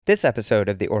This episode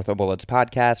of the OrthoBullets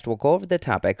podcast will go over the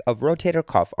topic of rotator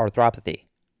cuff arthropathy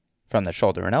from the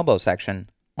shoulder and elbow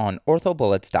section on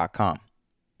orthobullets.com.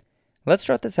 Let's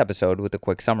start this episode with a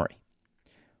quick summary.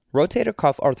 Rotator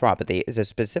cuff arthropathy is a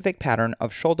specific pattern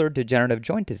of shoulder degenerative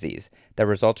joint disease that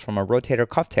results from a rotator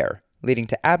cuff tear, leading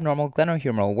to abnormal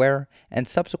glenohumeral wear and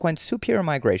subsequent superior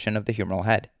migration of the humeral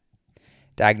head.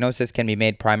 Diagnosis can be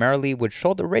made primarily with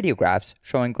shoulder radiographs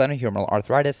showing glenohumeral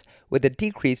arthritis with a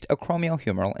decreased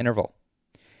acromiohumeral interval.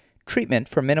 Treatment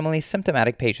for minimally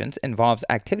symptomatic patients involves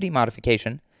activity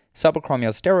modification,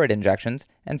 subacromial steroid injections,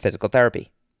 and physical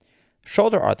therapy.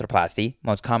 Shoulder arthroplasty,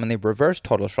 most commonly reverse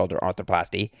total shoulder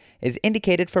arthroplasty, is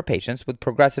indicated for patients with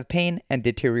progressive pain and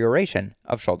deterioration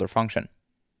of shoulder function.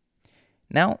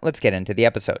 Now let's get into the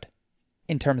episode.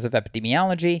 In terms of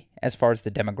epidemiology, as far as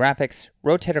the demographics,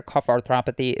 rotator cuff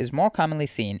arthropathy is more commonly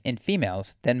seen in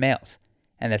females than males,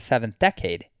 and the seventh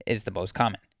decade is the most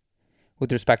common.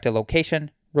 With respect to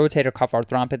location, rotator cuff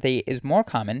arthropathy is more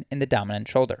common in the dominant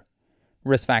shoulder.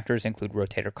 Risk factors include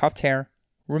rotator cuff tear,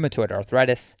 rheumatoid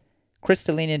arthritis,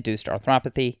 crystalline-induced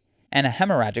arthropathy, and a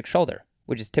hemorrhagic shoulder,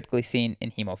 which is typically seen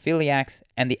in hemophiliacs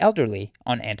and the elderly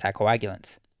on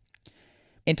anticoagulants.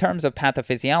 In terms of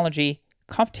pathophysiology,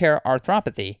 cuff tear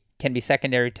arthropathy can be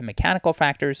secondary to mechanical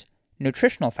factors,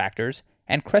 nutritional factors,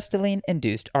 and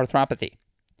crystalline-induced arthropathy.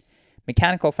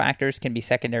 Mechanical factors can be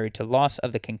secondary to loss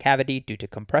of the concavity due to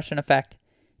compression effect,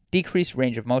 decreased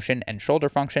range of motion and shoulder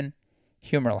function,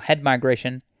 humeral head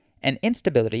migration, and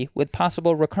instability with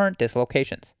possible recurrent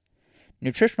dislocations.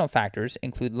 Nutritional factors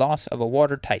include loss of a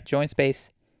watertight joint space,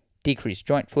 decreased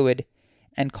joint fluid,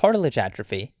 and cartilage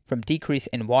atrophy from decrease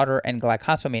in water and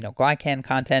glycosaminoglycan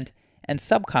content and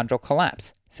subchondral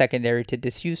collapse, secondary to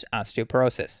disuse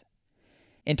osteoporosis.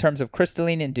 In terms of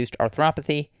crystalline-induced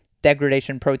arthropathy,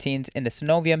 degradation proteins in the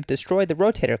synovium destroy the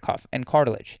rotator cuff and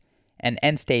cartilage, and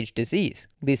end-stage disease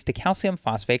leads to calcium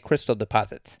phosphate crystal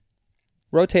deposits.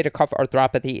 Rotator cuff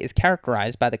arthropathy is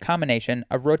characterized by the combination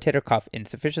of rotator cuff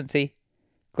insufficiency,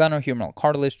 glenohumeral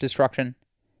cartilage destruction,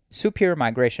 superior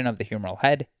migration of the humeral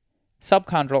head,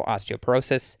 subchondral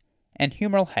osteoporosis, and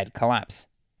humeral head collapse.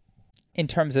 In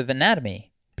terms of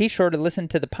anatomy, be sure to listen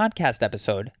to the podcast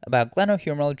episode about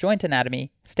glenohumeral joint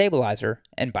anatomy, stabilizer,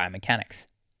 and biomechanics.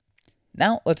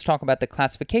 Now let's talk about the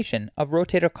classification of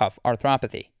rotator cuff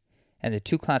arthropathy. And the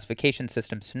two classification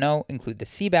systems to know include the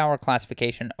Seebauer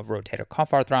classification of rotator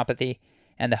cuff arthropathy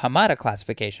and the Hamada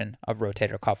classification of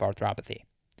rotator cuff arthropathy.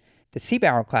 The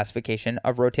Seebauer classification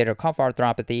of rotator cuff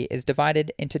arthropathy is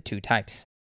divided into two types.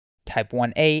 Type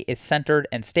 1A is centered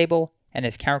and stable and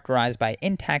is characterized by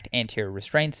intact anterior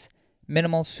restraints,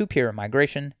 minimal superior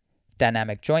migration,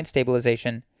 dynamic joint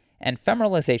stabilization, and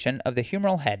femoralization of the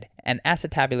humeral head and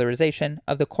acetabularization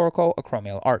of the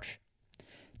coracoacromial arch.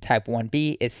 Type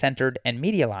 1B is centered and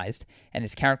medialized and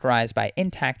is characterized by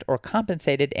intact or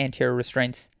compensated anterior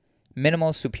restraints,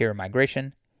 minimal superior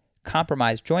migration,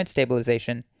 compromised joint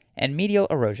stabilization, and medial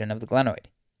erosion of the glenoid.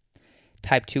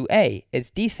 Type 2A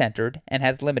is decentered and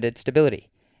has limited stability,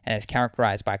 and is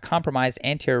characterized by compromised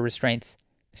anterior restraints,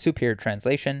 superior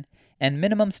translation, and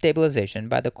minimum stabilization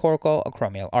by the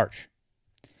coracoacromial arch.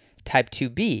 Type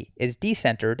 2B is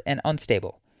decentered and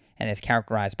unstable, and is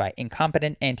characterized by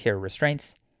incompetent anterior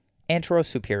restraints,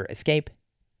 anterosuperior escape,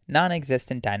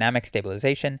 non-existent dynamic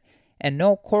stabilization, and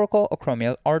no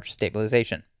coracoacromial arch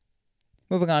stabilization.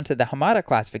 Moving on to the Hamada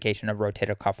classification of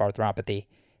rotator cuff arthropathy,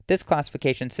 this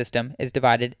classification system is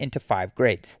divided into 5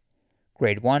 grades.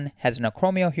 Grade 1 has an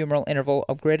acromiohumeral interval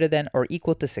of greater than or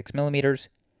equal to 6 mm.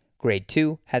 Grade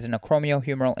 2 has an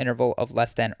acromiohumeral interval of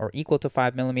less than or equal to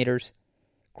 5 mm.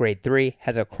 Grade 3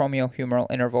 has a acromiohumeral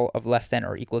interval of less than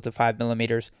or equal to 5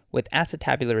 mm with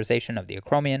acetabularization of the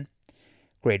acromion.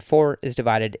 Grade 4 is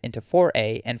divided into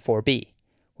 4A and 4B,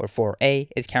 where 4A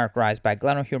is characterized by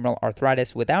glenohumeral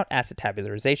arthritis without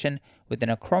acetabularization with an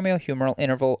acromiohumeral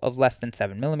interval of less than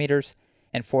 7 mm,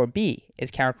 and 4B is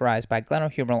characterized by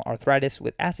glenohumeral arthritis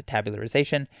with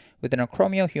acetabularization with an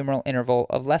acromiohumeral interval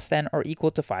of less than or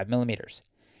equal to 5 mm.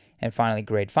 And finally,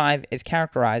 Grade 5 is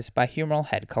characterized by humeral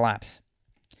head collapse.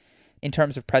 In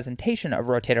terms of presentation of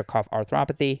rotator cuff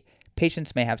arthropathy,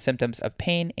 patients may have symptoms of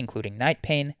pain including night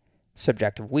pain,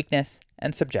 subjective weakness,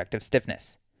 and subjective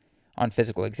stiffness. On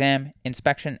physical exam,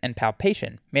 inspection and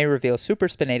palpation may reveal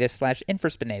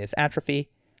supraspinatus/infraspinatus atrophy,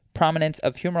 prominence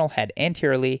of humeral head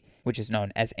anteriorly, which is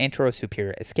known as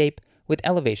anterosuperior escape, with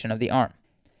elevation of the arm.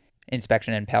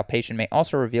 Inspection and palpation may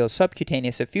also reveal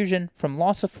subcutaneous effusion from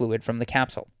loss of fluid from the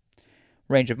capsule.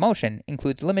 Range of motion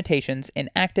includes limitations in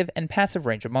active and passive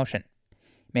range of motion.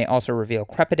 May also reveal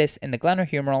crepitus in the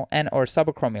glenohumeral and or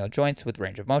subacromial joints with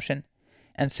range of motion,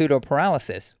 and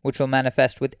pseudoparalysis, which will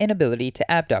manifest with inability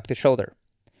to abduct the shoulder.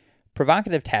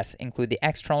 Provocative tests include the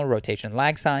external rotation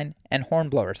lag sign and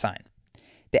hornblower sign.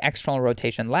 The external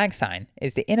rotation lag sign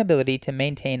is the inability to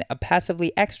maintain a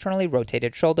passively externally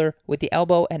rotated shoulder with the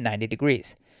elbow at 90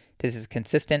 degrees. This is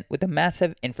consistent with a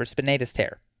massive infraspinatus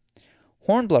tear.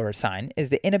 Hornblower sign is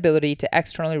the inability to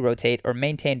externally rotate or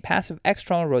maintain passive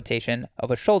external rotation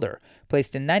of a shoulder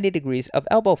placed in 90 degrees of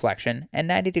elbow flexion and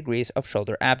 90 degrees of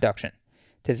shoulder abduction.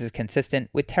 This is consistent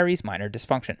with teres minor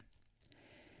dysfunction.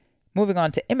 Moving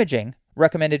on to imaging,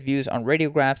 recommended views on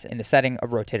radiographs in the setting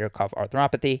of rotator cuff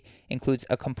arthropathy includes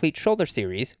a complete shoulder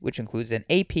series, which includes an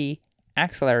AP,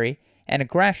 axillary, and a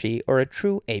Grashy or a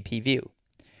true AP view.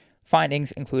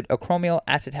 Findings include acromial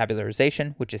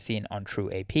acetabularization, which is seen on true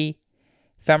AP,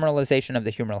 femoralization of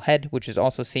the humeral head, which is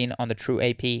also seen on the true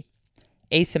AP,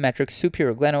 asymmetric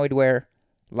superior glenoid wear,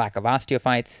 lack of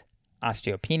osteophytes,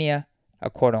 osteopenia, a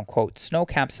quote-unquote snow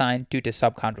cap sign due to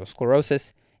subchondral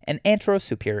sclerosis, and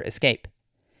anterosuperior escape.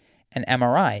 An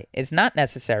MRI is not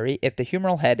necessary if the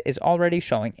humeral head is already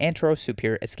showing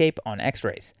anterosuperior escape on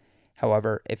X-rays.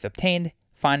 However, if obtained,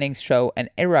 findings show an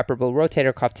irreparable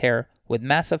rotator cuff tear with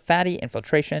massive fatty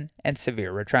infiltration and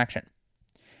severe retraction.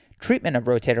 Treatment of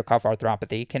rotator cuff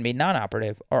arthropathy can be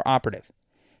non-operative or operative.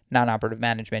 Non-operative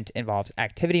management involves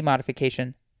activity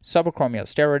modification, subacromial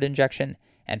steroid injection,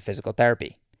 and physical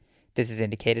therapy. This is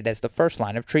indicated as the first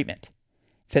line of treatment.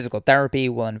 Physical therapy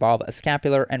will involve a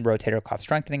scapular and rotator cuff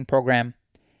strengthening program.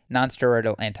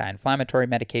 Non-steroidal anti-inflammatory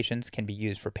medications can be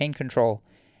used for pain control,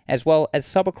 as well as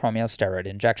subacromial steroid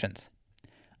injections.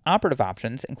 Operative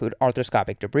options include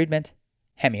arthroscopic debridement,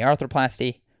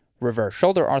 hemiarthroplasty, reverse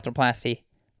shoulder arthroplasty,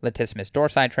 latissimus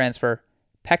dorsi transfer,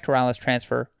 pectoralis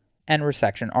transfer, and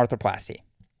resection arthroplasty.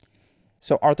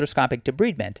 So arthroscopic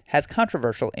debridement has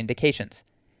controversial indications.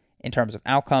 In terms of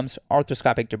outcomes,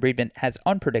 arthroscopic debridement has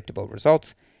unpredictable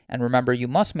results, and remember you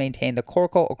must maintain the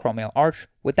coracoacromial arch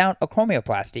without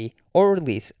acromioplasty or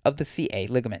release of the CA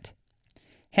ligament.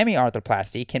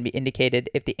 Hemiarthroplasty can be indicated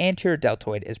if the anterior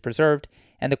deltoid is preserved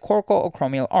and the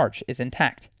coracoacromial arch is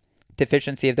intact.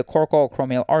 Deficiency of the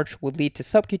coracoacromial arch would lead to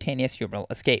subcutaneous humeral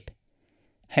escape.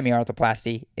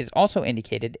 Hemiarthroplasty is also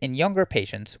indicated in younger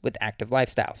patients with active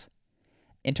lifestyles.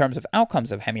 In terms of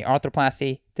outcomes of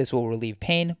hemiarthroplasty, this will relieve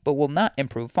pain but will not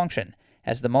improve function,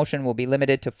 as the motion will be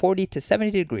limited to 40 to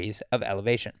 70 degrees of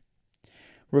elevation.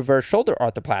 Reverse shoulder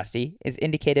arthroplasty is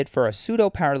indicated for a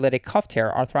pseudoparalytic cuff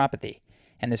tear arthropathy,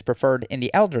 and is preferred in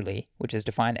the elderly, which is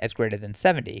defined as greater than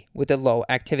 70, with a low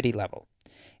activity level.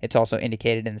 It's also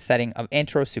indicated in the setting of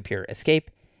anterosuperior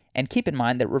escape, and keep in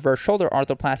mind that reverse shoulder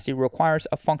arthroplasty requires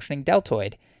a functioning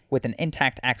deltoid with an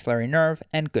intact axillary nerve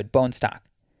and good bone stock.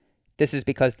 This is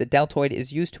because the deltoid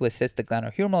is used to assist the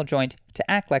glenohumeral joint to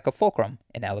act like a fulcrum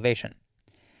in elevation.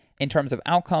 In terms of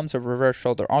outcomes of reverse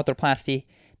shoulder arthroplasty,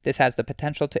 this has the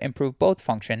potential to improve both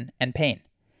function and pain.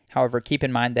 However, keep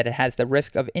in mind that it has the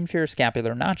risk of inferior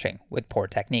scapular notching with poor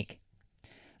technique.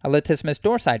 A latissimus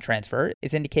dorsi transfer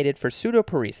is indicated for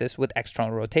pseudoparesis with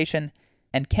external rotation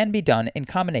and can be done in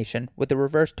combination with the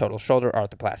reverse total shoulder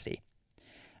arthroplasty.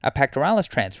 A pectoralis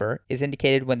transfer is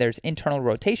indicated when there's internal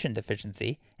rotation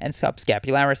deficiency and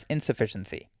subscapularis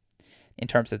insufficiency. In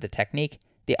terms of the technique,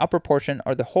 the upper portion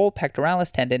or the whole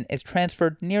pectoralis tendon is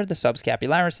transferred near the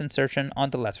subscapularis insertion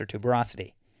on the lesser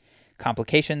tuberosity.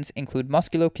 Complications include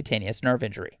musculocutaneous nerve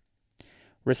injury.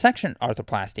 Resection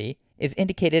arthroplasty is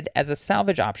indicated as a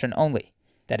salvage option only,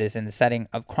 that is in the setting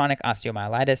of chronic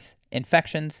osteomyelitis,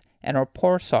 infections, and or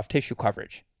poor soft tissue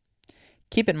coverage.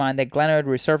 Keep in mind that glenoid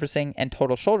resurfacing and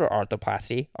total shoulder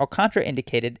arthroplasty are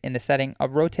contraindicated in the setting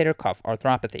of rotator cuff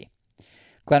arthropathy.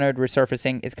 Glenoid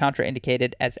resurfacing is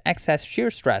contraindicated as excess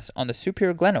shear stress on the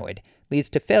superior glenoid leads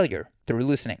to failure through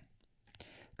loosening.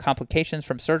 Complications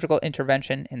from surgical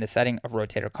intervention in the setting of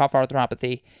rotator cuff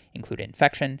arthropathy include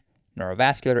infection,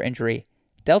 neurovascular injury,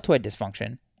 deltoid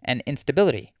dysfunction, and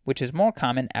instability, which is more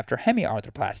common after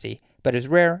hemiarthroplasty, but is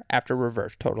rare after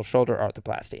reverse total shoulder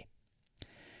arthroplasty.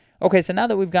 Okay, so now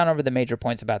that we've gone over the major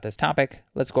points about this topic,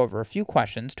 let's go over a few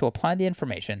questions to apply the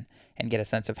information and get a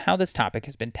sense of how this topic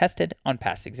has been tested on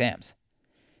past exams.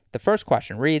 The first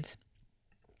question reads,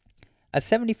 a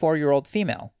 74-year-old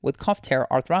female with cuff tear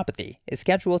arthropathy is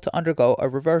scheduled to undergo a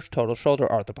reverse total shoulder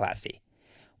arthroplasty.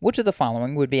 Which of the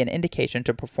following would be an indication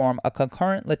to perform a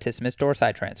concurrent latissimus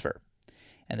dorsi transfer?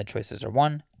 And the choices are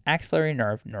 1. Axillary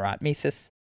nerve neurotmesis,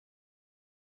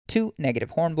 2. Negative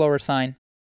hornblower sign,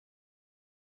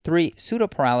 3.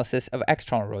 Pseudoparalysis of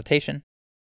external rotation,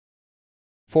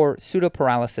 4.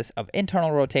 Pseudoparalysis of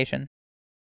internal rotation,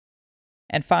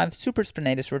 and 5.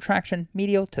 Supraspinatus retraction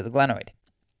medial to the glenoid.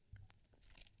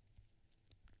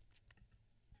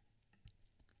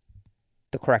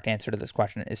 The correct answer to this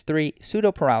question is 3,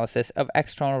 pseudoparalysis of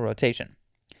external rotation.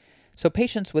 So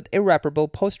patients with irreparable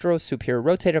posterior-superior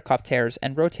rotator cuff tears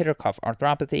and rotator cuff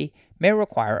arthropathy may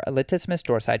require a latissimus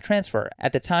dorsi transfer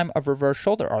at the time of reverse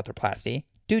shoulder arthroplasty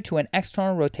due to an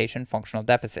external rotation functional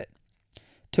deficit.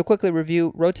 To quickly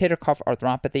review, rotator cuff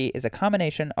arthropathy is a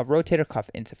combination of rotator cuff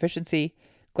insufficiency,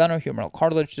 glenohumeral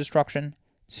cartilage destruction,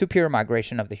 superior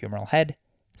migration of the humeral head,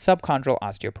 subchondral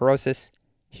osteoporosis,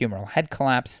 humeral head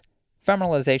collapse,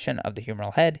 femoralization of the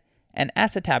humeral head, and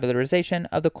acetabularization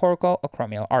of the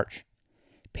coracoacromial arch.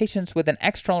 Patients with an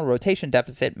external rotation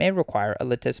deficit may require a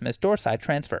latissimus dorsi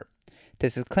transfer.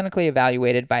 This is clinically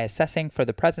evaluated by assessing for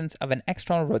the presence of an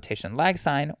external rotation lag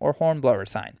sign or Hornblower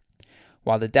sign.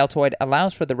 While the deltoid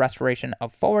allows for the restoration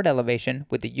of forward elevation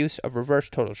with the use of reverse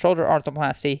total shoulder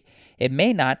arthroplasty, it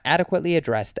may not adequately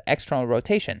address the external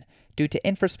rotation due to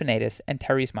infraspinatus and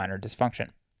teres minor dysfunction.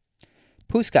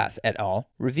 Puskas et al.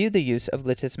 Reviewed the use of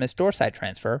latissimus dorsi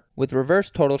transfer with reverse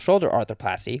total shoulder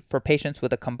arthroplasty for patients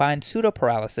with a combined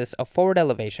pseudoparalysis of forward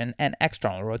elevation and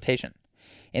external rotation.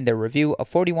 In their review of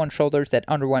 41 shoulders that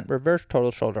underwent reverse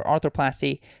total shoulder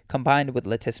arthroplasty combined with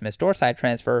latissimus dorsi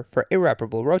transfer for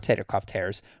irreparable rotator cuff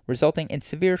tears resulting in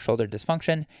severe shoulder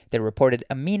dysfunction, they reported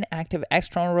a mean active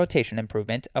external rotation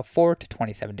improvement of 4 to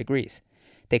 27 degrees.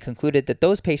 They concluded that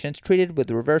those patients treated with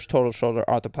reverse total shoulder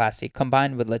arthroplasty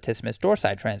combined with latissimus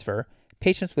dorsi transfer,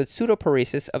 patients with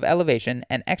pseudoparesis of elevation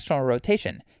and external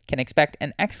rotation can expect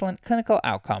an excellent clinical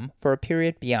outcome for a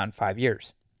period beyond 5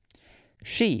 years.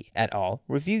 Shi et al.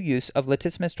 Review use of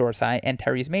latissimus dorsi and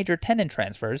teres major tendon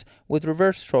transfers with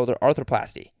reverse shoulder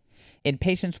arthroplasty in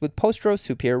patients with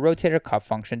posterior-superior rotator cuff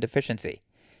function deficiency.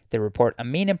 They report a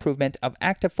mean improvement of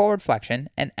active forward flexion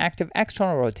and active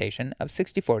external rotation of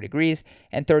 64 degrees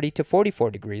and 30 to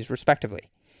 44 degrees, respectively.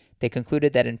 They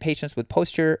concluded that in patients with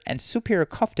posterior and superior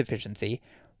cuff deficiency,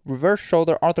 reverse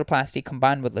shoulder arthroplasty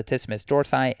combined with latissimus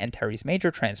dorsi and teres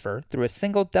major transfer through a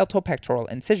single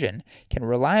deltopectoral incision can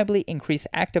reliably increase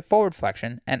active forward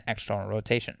flexion and external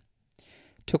rotation.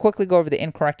 To quickly go over the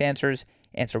incorrect answers,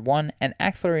 answer 1, an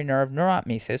axillary nerve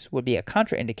neurotmesis would be a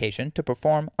contraindication to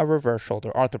perform a reverse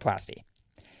shoulder arthroplasty.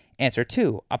 Answer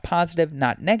 2, a positive,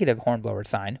 not negative Hornblower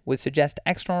sign would suggest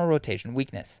external rotation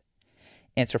weakness.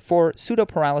 Answer 4,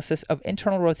 pseudoparalysis of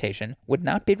internal rotation would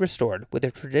not be restored with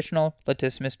a traditional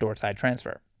latissimus dorsi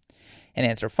transfer. And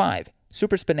answer 5,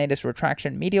 supraspinatus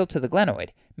retraction medial to the glenoid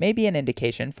may be an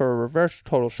indication for a reverse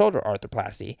total shoulder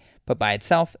arthroplasty, but by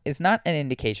itself is not an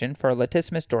indication for a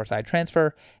latissimus dorsi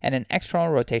transfer, and an external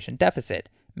rotation deficit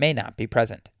may not be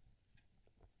present.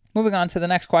 Moving on to the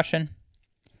next question.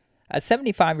 A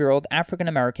 75-year-old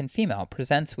African-American female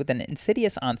presents with an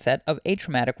insidious onset of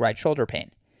atraumatic right shoulder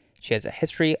pain. She has a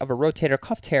history of a rotator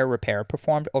cuff tear repair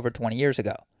performed over 20 years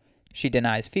ago. She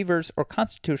denies fevers or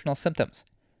constitutional symptoms.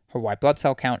 Her white blood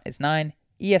cell count is 9,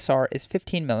 ESR is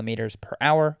 15 millimeters per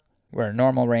hour, where a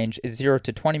normal range is 0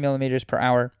 to 20 millimeters per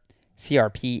hour.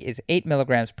 CRP is 8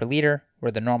 milligrams per liter,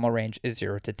 where the normal range is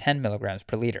 0 to 10 milligrams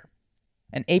per liter.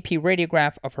 An AP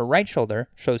radiograph of her right shoulder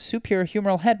shows superior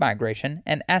humeral head migration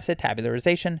and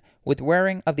acetabularization with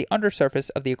wearing of the undersurface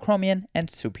of the acromion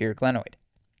and superior glenoid.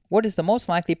 What is the most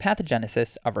likely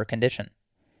pathogenesis of her condition?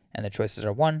 And the choices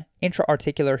are 1,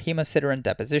 intra-articular hemosiderin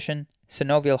deposition,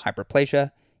 synovial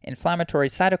hyperplasia, inflammatory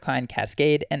cytokine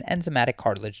cascade, and enzymatic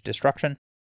cartilage destruction.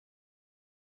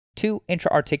 2,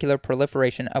 intra-articular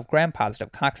proliferation of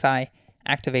gram-positive cocci,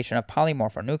 activation of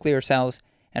polymorphonuclear cells,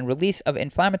 and release of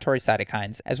inflammatory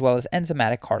cytokines, as well as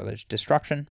enzymatic cartilage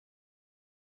destruction.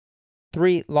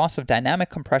 3, loss of dynamic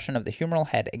compression of the humeral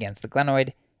head against the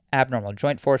glenoid, abnormal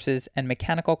joint forces, and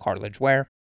mechanical cartilage wear.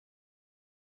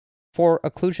 4,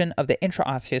 occlusion of the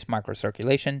intraosseous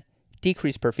microcirculation,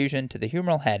 decreased perfusion to the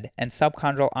humeral head, and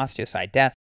subchondral osteocyte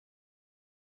death.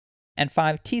 And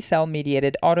 5, T-cell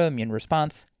mediated autoimmune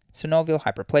response, synovial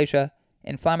hyperplasia,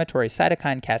 inflammatory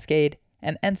cytokine cascade,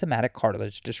 and enzymatic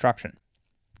cartilage destruction.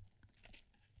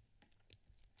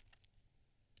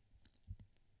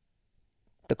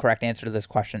 The correct answer to this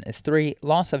question is 3,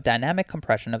 loss of dynamic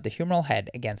compression of the humeral head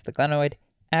against the glenoid,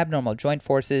 abnormal joint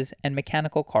forces, and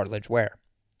mechanical cartilage wear.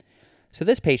 So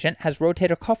this patient has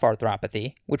rotator cuff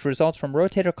arthropathy, which results from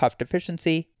rotator cuff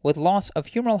deficiency with loss of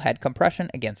humeral head compression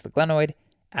against the glenoid,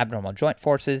 abnormal joint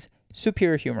forces,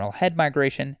 superior humeral head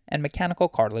migration, and mechanical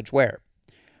cartilage wear.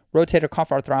 Rotator cuff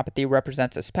arthropathy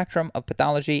represents a spectrum of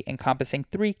pathology encompassing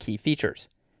 3 key features.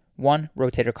 1,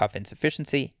 rotator cuff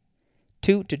insufficiency.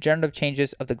 2, degenerative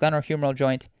changes of the glenohumeral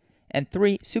joint. And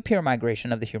 3, superior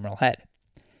migration of the humeral head.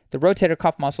 The rotator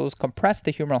cuff muscles compress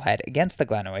the humeral head against the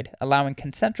glenoid, allowing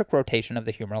concentric rotation of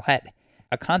the humeral head,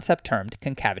 a concept termed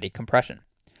concavity compression.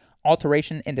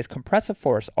 Alteration in this compressive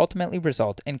force ultimately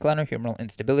result in glenohumeral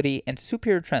instability and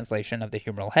superior translation of the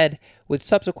humeral head with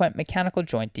subsequent mechanical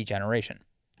joint degeneration.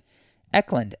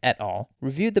 Eklund et al.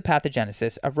 Reviewed the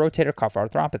pathogenesis of rotator cuff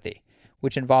arthropathy,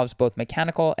 which involves both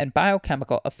mechanical and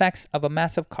biochemical effects of a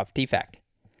massive cuff defect.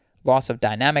 Loss of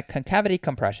dynamic concavity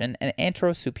compression and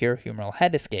anterosuperior humeral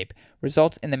head escape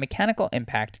results in the mechanical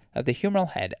impact of the humeral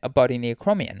head abutting the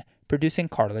acromion, producing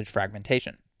cartilage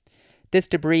fragmentation. This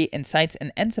debris incites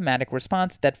an enzymatic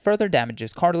response that further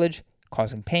damages cartilage,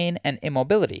 causing pain and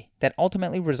immobility that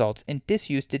ultimately results in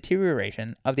disuse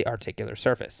deterioration of the articular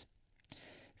surface.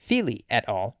 Feely et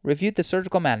al. Reviewed the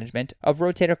surgical management of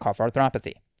rotator cuff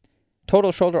arthropathy.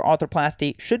 Total shoulder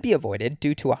arthroplasty should be avoided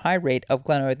due to a high rate of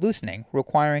glenoid loosening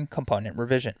requiring component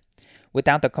revision.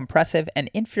 Without the compressive and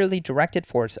inferiorly directed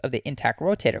force of the intact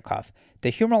rotator cuff,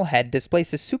 the humeral head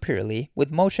displaces superiorly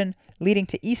with motion leading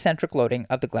to eccentric loading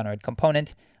of the glenoid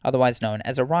component, otherwise known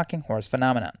as a rocking horse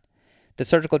phenomenon. The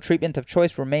surgical treatment of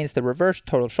choice remains the reverse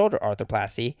total shoulder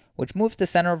arthroplasty, which moves the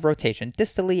center of rotation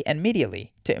distally and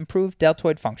medially to improve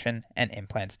deltoid function and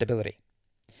implant stability.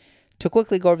 To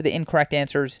quickly go over the incorrect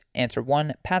answers, answer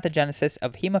 1, pathogenesis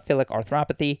of hemophilic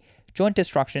arthropathy, joint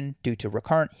destruction due to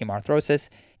recurrent hemarthrosis,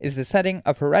 is the setting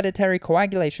of hereditary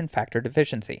coagulation factor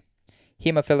deficiency.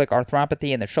 Hemophilic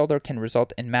arthropathy in the shoulder can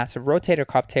result in massive rotator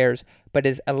cuff tears, but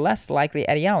is a less likely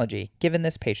etiology given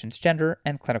this patient's gender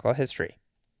and clinical history.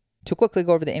 To quickly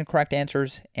go over the incorrect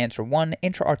answers, answer 1,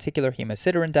 intra-articular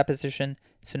hemosiderin deposition,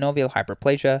 synovial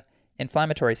hyperplasia,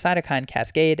 inflammatory cytokine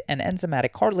cascade, and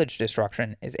enzymatic cartilage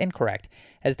destruction is incorrect,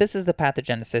 as this is the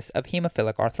pathogenesis of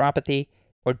hemophilic arthropathy,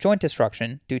 or joint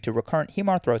destruction due to recurrent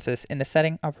hemarthrosis in the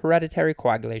setting of hereditary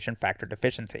coagulation factor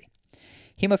deficiency.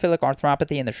 Hemophilic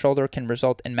arthropathy in the shoulder can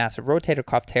result in massive rotator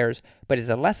cuff tears, but is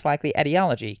a less likely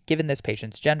etiology given this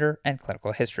patient's gender and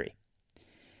clinical history.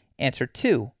 Answer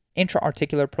 2,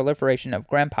 intra-articular proliferation of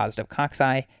gram-positive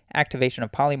cocci, activation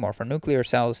of polymorphonuclear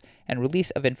cells, and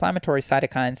release of inflammatory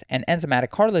cytokines and enzymatic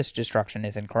cartilage destruction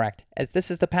is incorrect, as this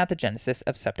is the pathogenesis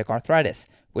of septic arthritis,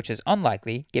 which is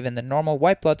unlikely given the normal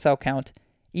white blood cell count,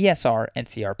 ESR, and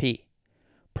CRP.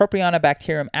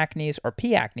 Propionibacterium acnes or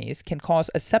P. acnes can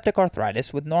cause a septic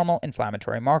arthritis with normal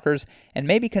inflammatory markers and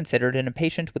may be considered in a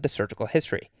patient with a surgical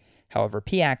history. However,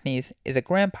 P. acnes is a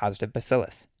gram-positive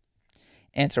bacillus.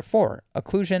 Answer 4,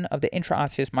 occlusion of the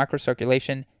intraosseous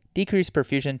microcirculation, decreased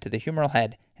perfusion to the humeral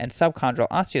head, and subchondral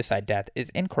osteocyte death is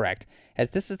incorrect,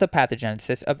 as this is the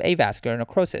pathogenesis of avascular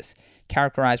necrosis,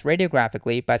 characterized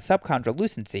radiographically by subchondral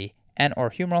lucency and or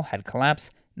humeral head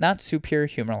collapse, not superior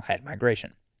humeral head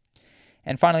migration.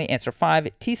 And finally, answer 5,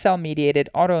 T-cell-mediated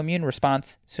autoimmune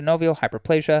response, synovial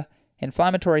hyperplasia,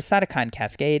 inflammatory cytokine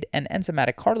cascade, and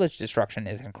enzymatic cartilage destruction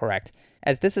is incorrect,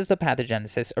 as this is the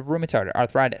pathogenesis of rheumatoid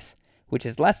arthritis, which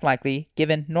is less likely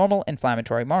given normal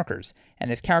inflammatory markers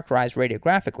and is characterized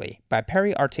radiographically by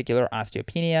periarticular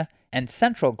osteopenia and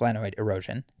central glenoid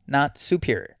erosion, not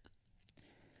superior.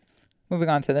 Moving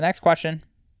on to the next question.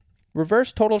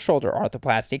 Reverse total shoulder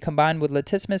arthroplasty combined with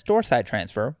latissimus dorsi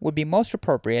transfer would be most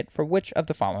appropriate for which of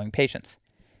the following patients?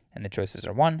 And the choices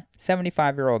are 1,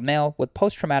 75-year-old male with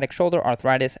post-traumatic shoulder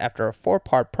arthritis after a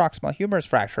 4-part proximal humerus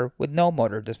fracture with no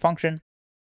motor dysfunction.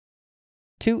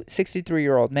 2,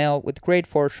 63-year-old male with grade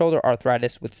 4 shoulder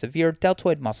arthritis with severe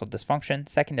deltoid muscle dysfunction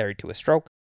secondary to a stroke.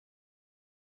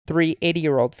 3,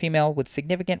 80-year-old female with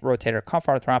significant rotator cuff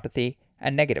arthropathy, a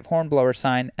negative hornblower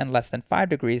sign, and less than 5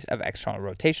 degrees of external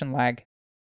rotation lag.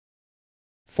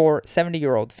 4,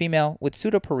 70-year-old female with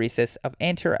pseudoparesis of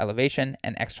anterior elevation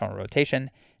and external rotation,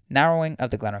 narrowing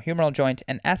of the glenohumeral joint,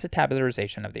 and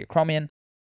acetabularization of the acromion.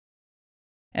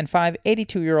 And 5,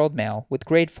 82-year-old male with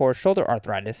grade 4 shoulder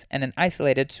arthritis and an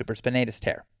isolated supraspinatus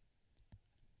tear.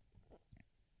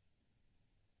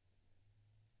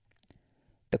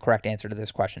 The correct answer to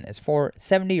this question is 4,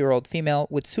 70-year-old female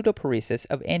with pseudoparesis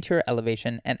of anterior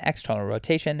elevation and external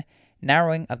rotation,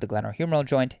 narrowing of the glenohumeral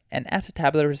joint, and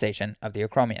acetabularization of the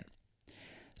acromion.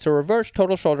 So reverse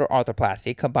total shoulder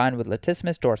arthroplasty combined with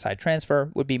latissimus dorsi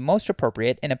transfer would be most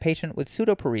appropriate in a patient with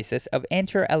pseudoparesis of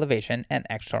anterior elevation and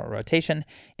external rotation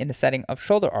in the setting of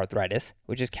shoulder arthritis,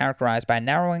 which is characterized by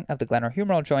narrowing of the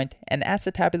glenohumeral joint and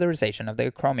acetabularization of the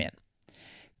acromion.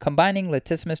 Combining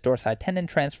latissimus dorsi tendon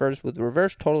transfers with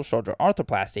reverse total shoulder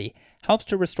arthroplasty helps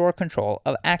to restore control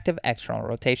of active external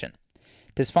rotation.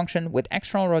 Dysfunction with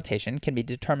external rotation can be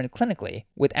determined clinically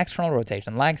with external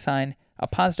rotation lag sign, a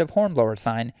positive hornblower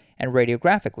sign, and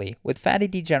radiographically with fatty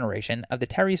degeneration of the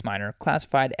teres minor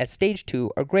classified as stage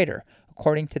 2 or greater,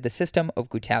 according to the system of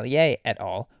Goutelier et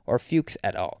al. Or Fuchs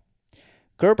et al.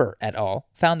 Gerber et al.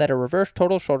 Found that a reverse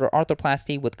total shoulder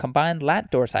arthroplasty with combined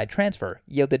lat dorsi transfer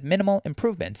yielded minimal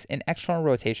improvements in external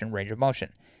rotation range of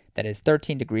motion, that is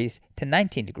 13 degrees to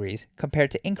 19 degrees, compared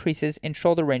to increases in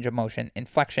shoulder range of motion in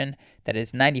flexion, that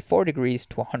is 94 degrees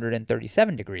to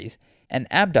 137 degrees, and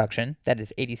abduction, that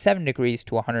is 87 degrees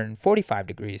to 145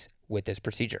 degrees, with this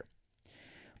procedure.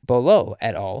 Beaulieu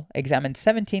et al. Examined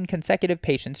 17 consecutive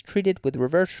patients treated with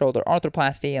reverse shoulder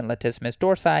arthroplasty and latissimus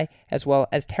dorsi, as well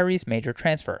as teres major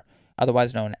transfer,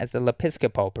 otherwise known as the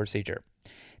Lepiscopo procedure.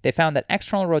 They found that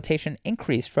external rotation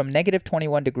increased from negative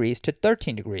 21 degrees to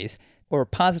 13 degrees, or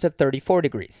positive 34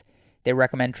 degrees. They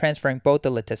recommend transferring both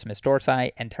the latissimus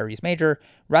dorsi and teres major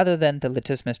rather than the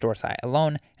latissimus dorsi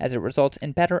alone, as it results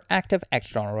in better active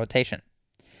external rotation.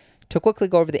 To quickly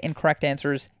go over the incorrect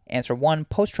answers, answer 1,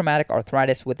 post-traumatic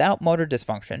arthritis without motor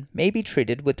dysfunction may be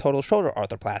treated with total shoulder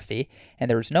arthroplasty, and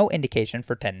there is no indication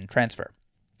for tendon transfer.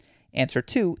 Answer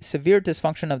 2, severe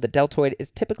dysfunction of the deltoid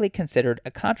is typically considered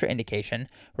a contraindication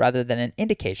rather than an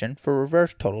indication for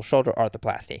reverse total shoulder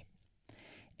arthroplasty.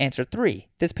 Answer 3,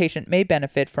 this patient may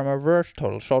benefit from a reverse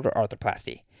total shoulder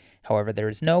arthroplasty. However, there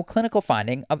is no clinical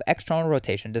finding of external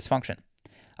rotation dysfunction.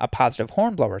 A positive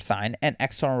hornblower sign and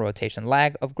external rotation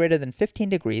lag of greater than 15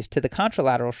 degrees to the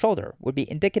contralateral shoulder would be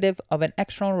indicative of an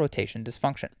external rotation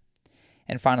dysfunction.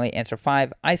 And finally, answer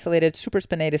 5, isolated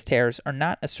supraspinatus tears are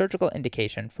not a surgical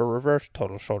indication for reverse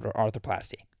total shoulder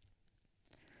arthroplasty.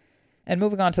 And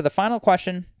moving on to the final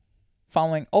question,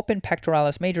 following open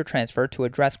pectoralis major transfer to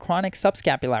address chronic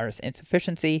subscapularis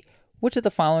insufficiency, which of the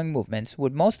following movements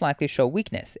would most likely show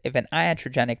weakness if an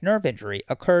iatrogenic nerve injury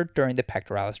occurred during the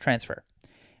pectoralis transfer?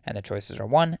 And the choices are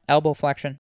 1, elbow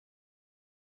flexion,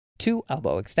 2,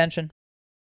 elbow extension,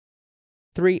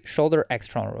 3, shoulder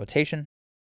external rotation,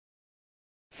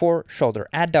 4, shoulder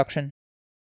adduction,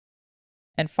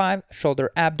 and 5,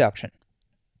 shoulder abduction.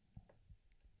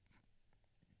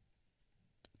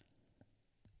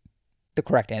 The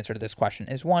correct answer to this question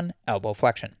is 1, elbow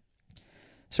flexion.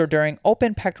 So during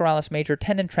open pectoralis major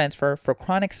tendon transfer for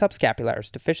chronic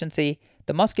subscapularis deficiency,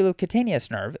 the musculocutaneous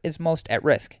nerve is most at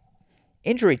risk.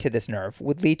 Injury to this nerve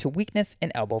would lead to weakness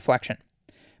in elbow flexion.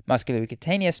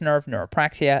 Musculocutaneous nerve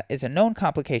neuropraxia is a known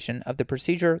complication of the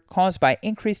procedure caused by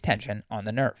increased tension on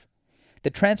the nerve. The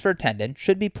transferred tendon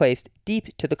should be placed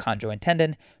deep to the conjoint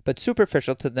tendon, but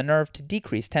superficial to the nerve to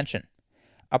decrease tension.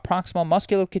 A proximal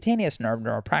musculocutaneous nerve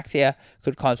neuropraxia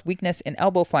could cause weakness in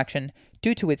elbow flexion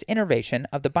due to its innervation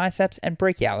of the biceps and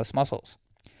brachialis muscles.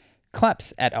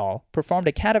 Kleps et al. Performed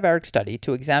a cadaveric study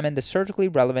to examine the surgically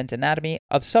relevant anatomy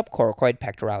of subcoracoid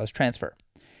pectoralis transfer.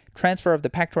 Transfer of the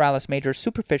pectoralis major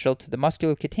superficial to the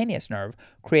musculocutaneous nerve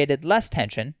created less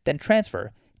tension than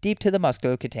transfer deep to the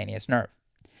musculocutaneous nerve.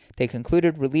 They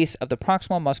concluded release of the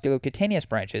proximal musculocutaneous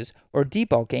branches or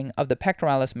debulking of the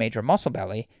pectoralis major muscle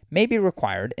belly may be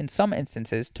required in some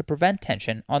instances to prevent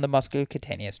tension on the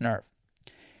musculocutaneous nerve.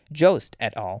 Jost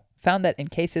et al. Found that in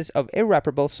cases of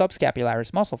irreparable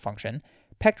subscapularis muscle function,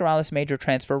 pectoralis major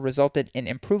transfer resulted in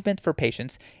improvement for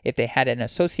patients if they had an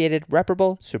associated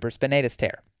reparable supraspinatus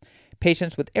tear.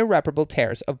 Patients with irreparable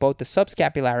tears of both the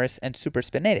subscapularis and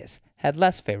supraspinatus had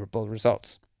less favorable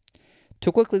results.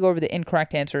 To quickly go over the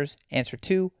incorrect answers, answer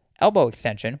 2, elbow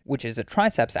extension, which is a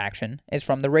triceps action, is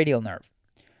from the radial nerve.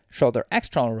 Shoulder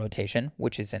external rotation,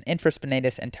 which is an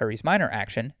infraspinatus and teres minor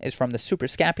action, is from the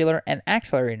suprascapular and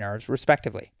axillary nerves,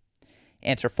 respectively.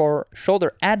 Answer 4,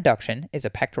 shoulder adduction is a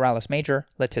pectoralis major,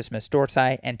 latissimus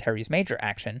dorsi, and teres major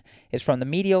action, is from the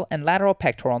medial and lateral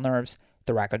pectoral nerves,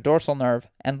 thoracodorsal nerve,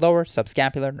 and lower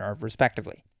subscapular nerve,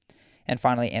 respectively. And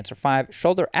finally, answer 5,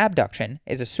 shoulder abduction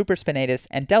is a supraspinatus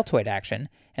and deltoid action,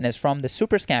 and is from the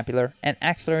suprascapular and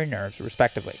axillary nerves,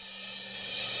 respectively.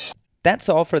 That's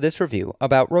all for this review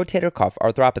about rotator cuff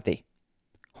arthropathy.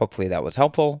 Hopefully that was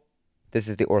helpful. This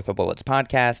is the OrthoBullets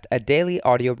podcast, a daily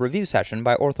audio review session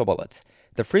by OrthoBullets,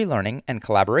 the free learning and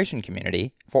collaboration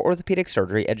community for orthopedic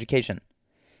surgery education.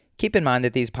 Keep in mind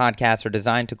that these podcasts are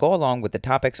designed to go along with the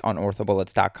topics on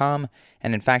orthobullets.com,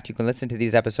 and in fact, you can listen to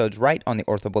these episodes right on the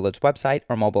OrthoBullets website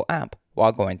or mobile app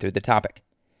while going through the topic.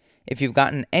 If you've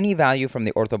gotten any value from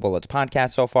the OrthoBullets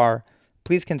podcast so far,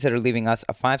 please consider leaving us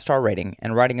a 5-star rating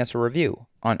and writing us a review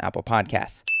on Apple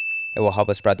Podcasts. It will help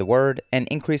us spread the word and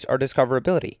increase our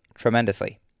discoverability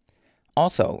tremendously.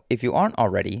 Also, if you aren't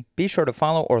already, be sure to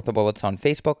follow OrthoBullets on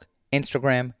Facebook,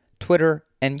 Instagram, Twitter,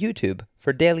 and YouTube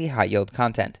for daily high-yield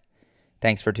content.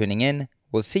 Thanks for tuning in.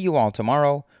 We'll see you all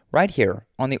tomorrow, right here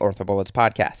on the OrthoBullets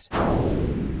podcast.